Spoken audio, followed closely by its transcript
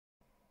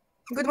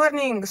Good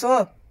morning.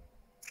 So,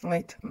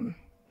 wait.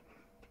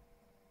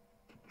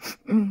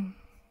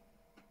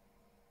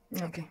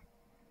 Okay.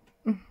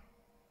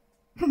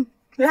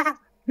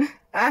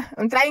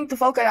 I'm trying to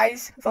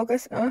focus.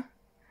 Focus. Okay.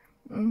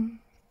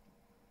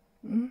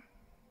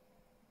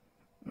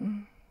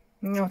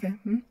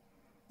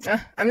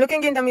 I'm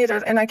looking in the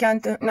mirror and I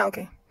can't. No,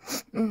 okay.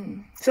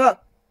 So,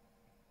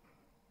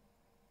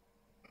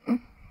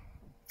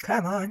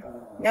 come on.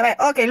 Yeah, right.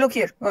 Okay, look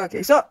here.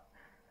 Okay, so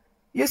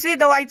you see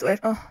the white.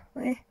 The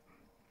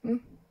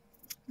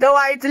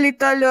white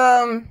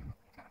little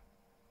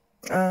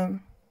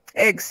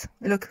eggs.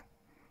 Look.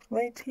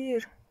 Wait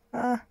here.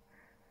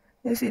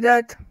 You see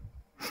that?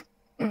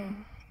 We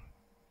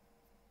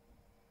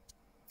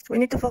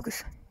need to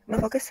focus. No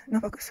focus. No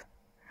focus.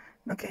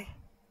 Okay.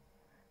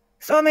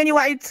 So many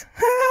white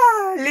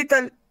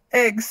little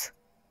eggs.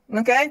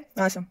 Okay,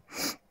 awesome.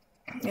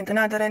 And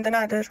another and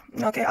another.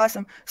 Okay,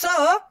 awesome. So,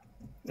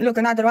 look,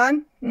 another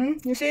one.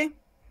 You see?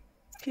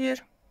 Here.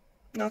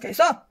 Okay,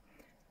 so,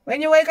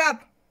 when you wake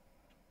up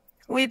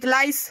with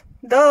lice,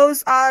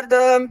 those are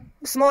the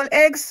small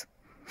eggs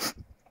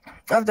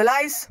of the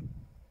lice.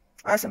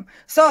 Awesome.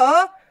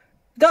 So,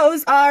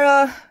 those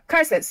are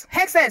curses,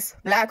 hexes,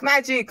 black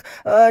magic,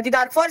 the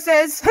dark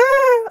forces,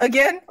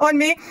 again, on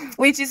me,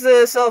 which is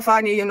so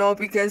funny, you know,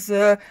 because,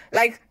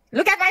 like,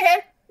 look at my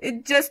hair.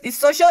 It's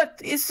so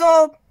short. It's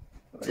so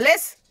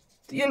less,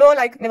 you know,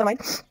 like, never mind.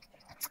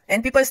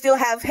 And people still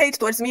have hate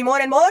towards me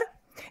more and more.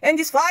 And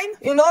it's fine,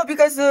 you know,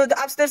 because the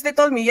upstairs, they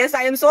told me, yes,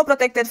 I am so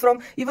protected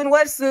from even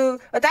worse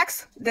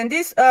attacks than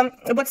this.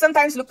 But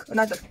sometimes, look,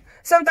 another.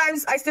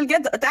 Sometimes I still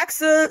get the attacks,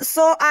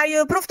 so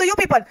I prove to you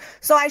people.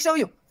 So I show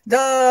you.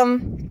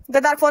 The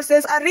dark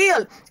forces are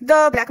real.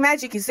 The black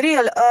magic is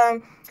real.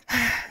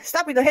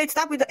 Stop with the hate,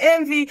 stop with the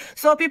envy,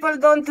 so people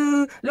don't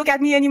look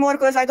at me anymore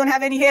because I don't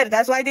have any hair.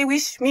 That's why they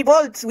wish me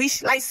bald,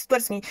 wish lice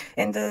towards me,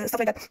 and stuff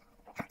like that.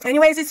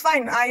 Anyways, it's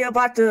fine. I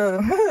bought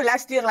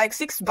last year like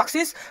 6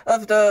 boxes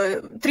of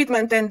the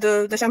treatment and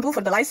the shampoo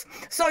for the lice,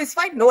 so it's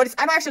fine. No worries.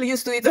 I'm actually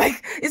used to it.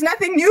 Like, it's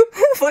nothing new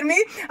for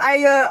me.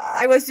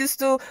 I was used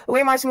to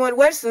way much more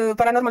worse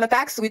paranormal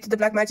attacks with the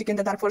black magic and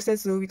the dark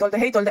forces, with all the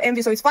hate, all the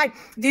envy. So it's fine.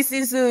 This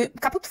is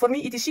kaput for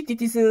me. It is shit.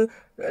 It is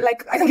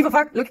like, I don't give a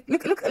fuck. Look.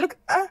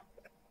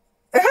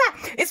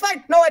 It's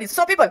fine. No worries.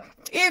 So people,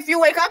 if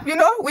you wake up, you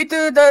know, with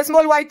the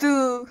small white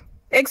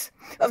eggs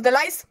of the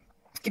lice,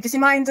 keep this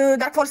in mind,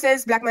 dark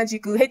forces, black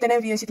magic, hate and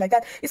envy and shit like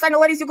that. It's fine, no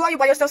worries. You go, you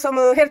buy yourself some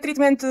hair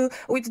treatment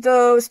with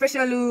the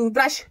special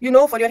brush, you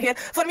know, for your hair.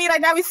 For me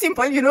right now, it's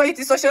simple, you know, it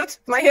is so short,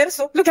 my hair,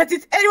 so look at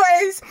it.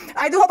 Anyways,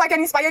 I do hope I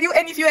can inspire you,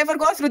 and if you ever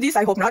go through this,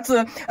 I hope not.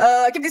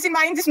 Keep this in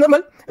mind, it's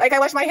normal. Like, I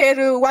wash my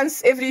hair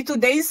once every 2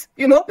 days,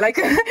 you know, like,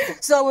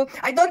 so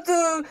I don't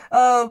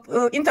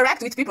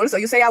interact with people, so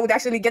you say I would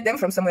actually get them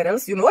from somewhere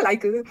else, you know,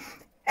 like,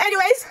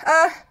 anyways,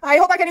 I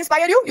hope I can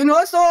inspire you, you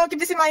know, so keep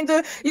this in mind.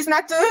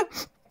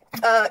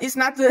 It's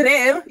not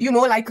rare, you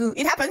know, like,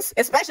 it happens,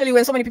 especially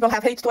when so many people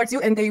have hate towards you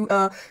and they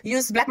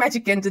use black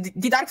magic and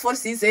the dark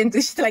forces and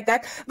shit like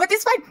that. But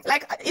it's fine.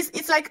 Like,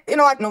 it's like, you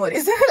know what, no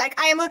worries. Like,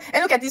 I am,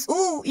 and look at this.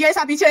 Ooh, yes,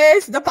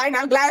 bitches, the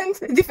pineal gland,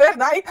 the third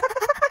eye.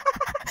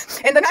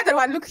 And another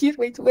one, look here,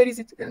 wait, where is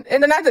it?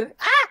 And another,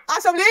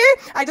 awesomely.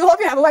 I do hope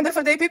you have a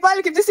wonderful day, people.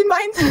 Keep this in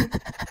mind.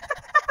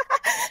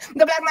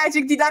 The black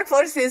magic, the dark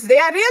forces, they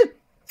are real.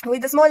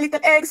 With the small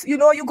little eggs, you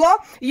know, you go,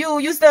 you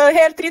use the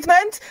hair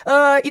treatment,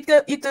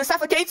 it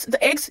suffocates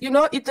the eggs, you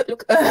know,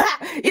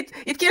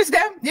 it kills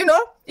them, you know,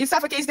 it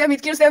suffocates them,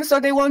 it kills them, so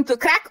they won't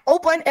crack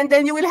open, and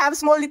then you will have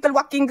small little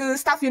walking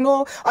stuff, you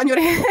know, on your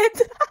head.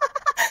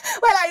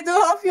 Well, I do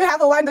hope you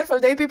have a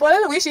wonderful day, people.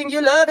 Wishing you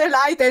love and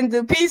light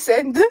and peace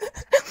and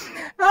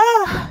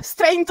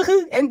strength,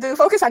 and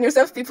focus on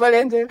yourself, people,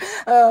 and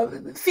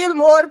feel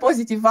more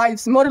positive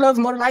vibes, more love,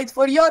 more light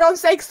for your own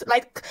sakes.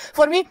 Like,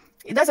 for me,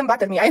 it doesn't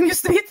bother me. I'm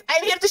used to it.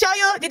 I'm here to show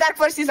you the dark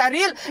forces are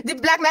real. The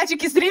black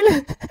magic is real.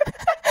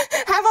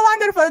 Have a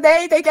wonderful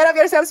day. Take care of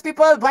yourselves,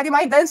 people. Body,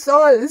 mind, and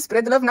soul.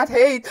 Spread love, not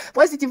hate.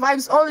 Positive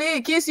vibes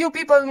only. Kiss you,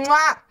 people.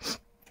 Mwah.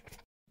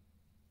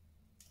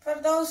 For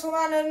those who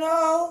want to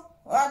know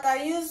what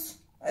I use,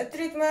 a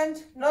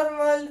treatment,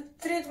 normal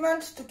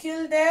treatment to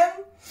kill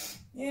them.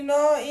 You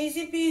know,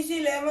 easy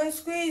peasy, lemon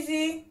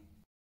squeezy.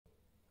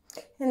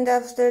 And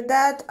after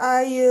that,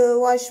 I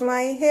wash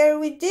my hair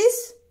with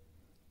this.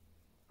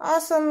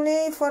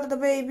 Awesomely for the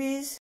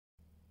babies.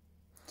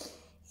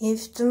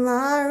 If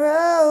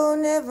tomorrow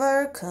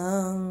never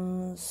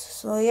comes.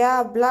 So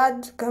yeah,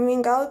 blood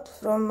coming out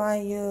from my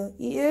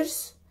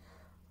ears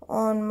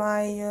on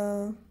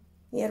my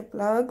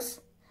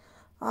earplugs.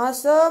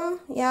 Awesome.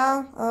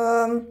 Yeah,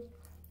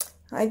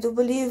 I do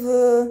believe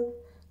the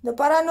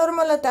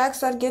paranormal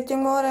attacks are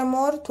getting more and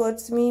more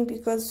towards me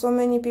because so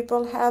many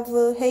people have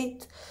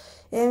hate,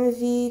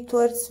 envy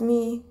towards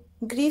me,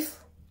 grief.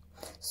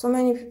 So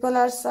many people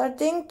are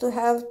starting to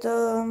have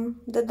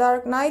the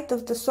dark night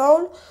of the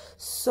soul,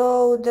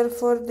 so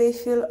therefore they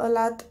feel a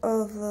lot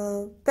of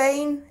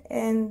pain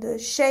and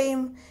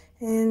shame,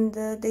 and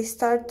they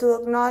start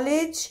to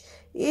acknowledge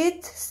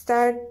it,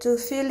 start to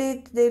feel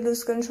it. They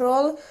lose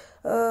control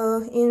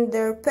in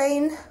their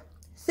pain,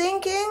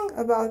 thinking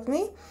about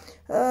me,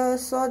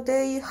 so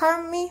they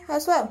harm me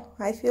as well.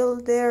 I feel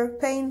their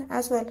pain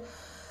as well.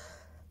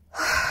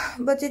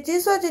 But it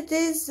is what it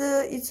is.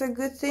 It's a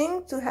good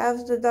thing to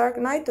have the dark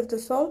night of the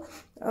soul.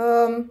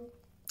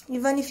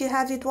 Even if you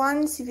have it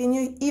once,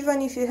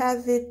 even if you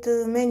have it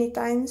many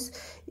times,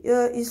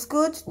 it's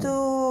good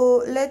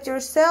to let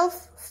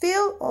yourself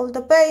feel all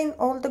the pain,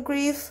 all the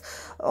grief,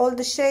 all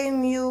the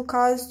shame you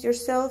caused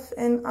yourself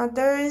and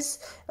others.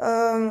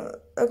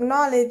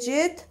 Acknowledge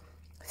it,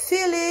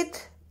 feel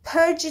it,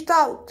 purge it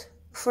out,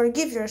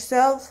 forgive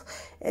yourself,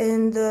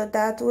 and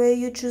that way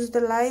you choose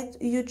the light,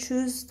 you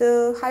choose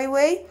the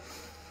highway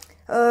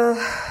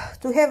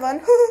to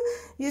heaven.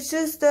 You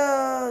choose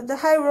the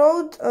high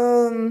road,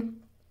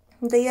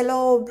 the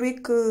yellow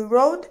brick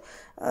road.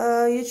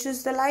 You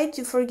choose the light,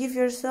 you forgive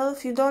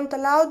yourself, you don't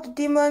allow the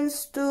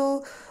demons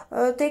to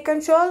take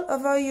control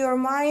over your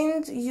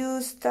mind.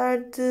 You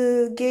start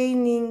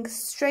gaining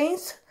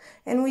strength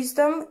and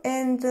wisdom,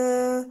 and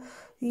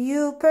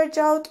you purge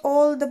out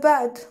all the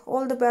bad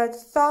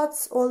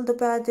thoughts, all the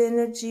bad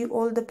energy,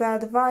 all the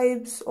bad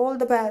vibes, all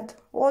the bad,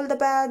 all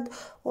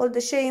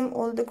the shame,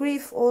 all the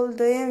grief, all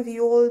the envy,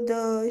 all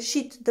the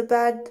shit, the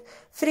bad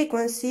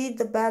frequency,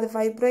 the bad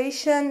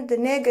vibration, the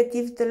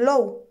negative, the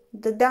low,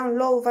 the down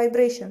low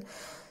vibration.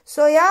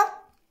 So yeah,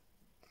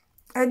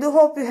 I do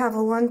hope you have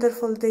a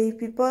wonderful day,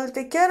 people.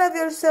 Take care of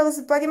yourselves,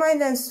 body,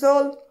 mind and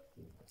soul.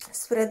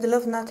 Spread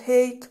love, not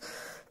hate.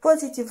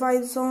 Positive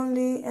vibes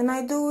only. And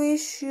I do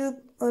wish you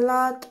a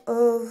lot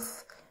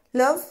of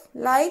love,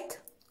 light,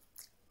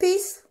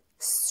 peace,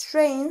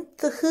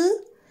 strength,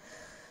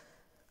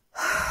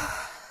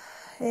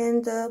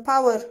 and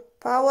power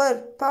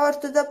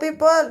to the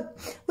people.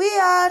 We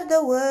are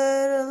the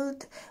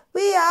world,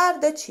 we are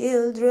the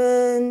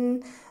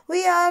children,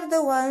 we are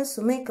the ones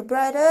who make a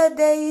brighter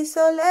day,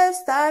 so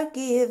let's start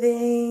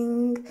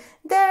giving.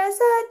 There's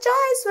a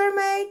choice we're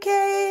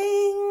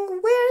making,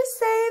 we're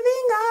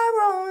saving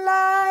our own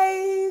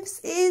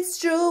lives. It's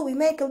true, we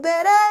make a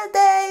better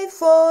day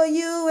for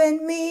you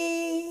and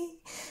me.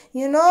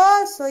 You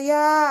know, so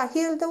yeah,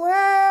 heal the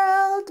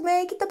world,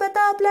 make it a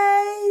better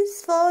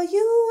place for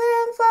you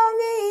and for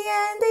me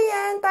and the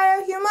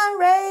entire human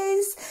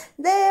race.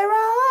 There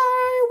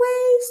are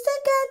ways to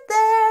get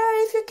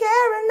there if you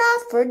care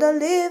enough for the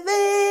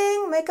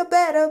living. Make a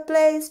better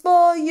place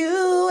for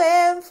you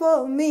and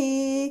for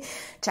me.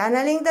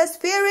 Channeling the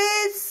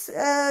spirits,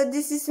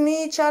 this is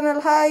me, Channel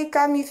High,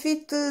 Kami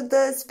Fit,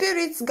 the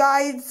spirits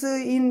guides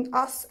in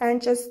us,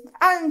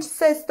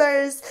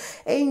 ancestors,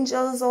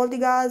 angels, all the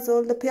gods,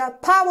 all the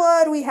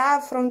power we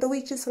have from the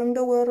witches, from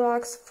the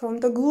warlocks, from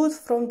the good,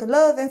 from the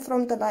love and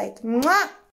from the light. Mwah!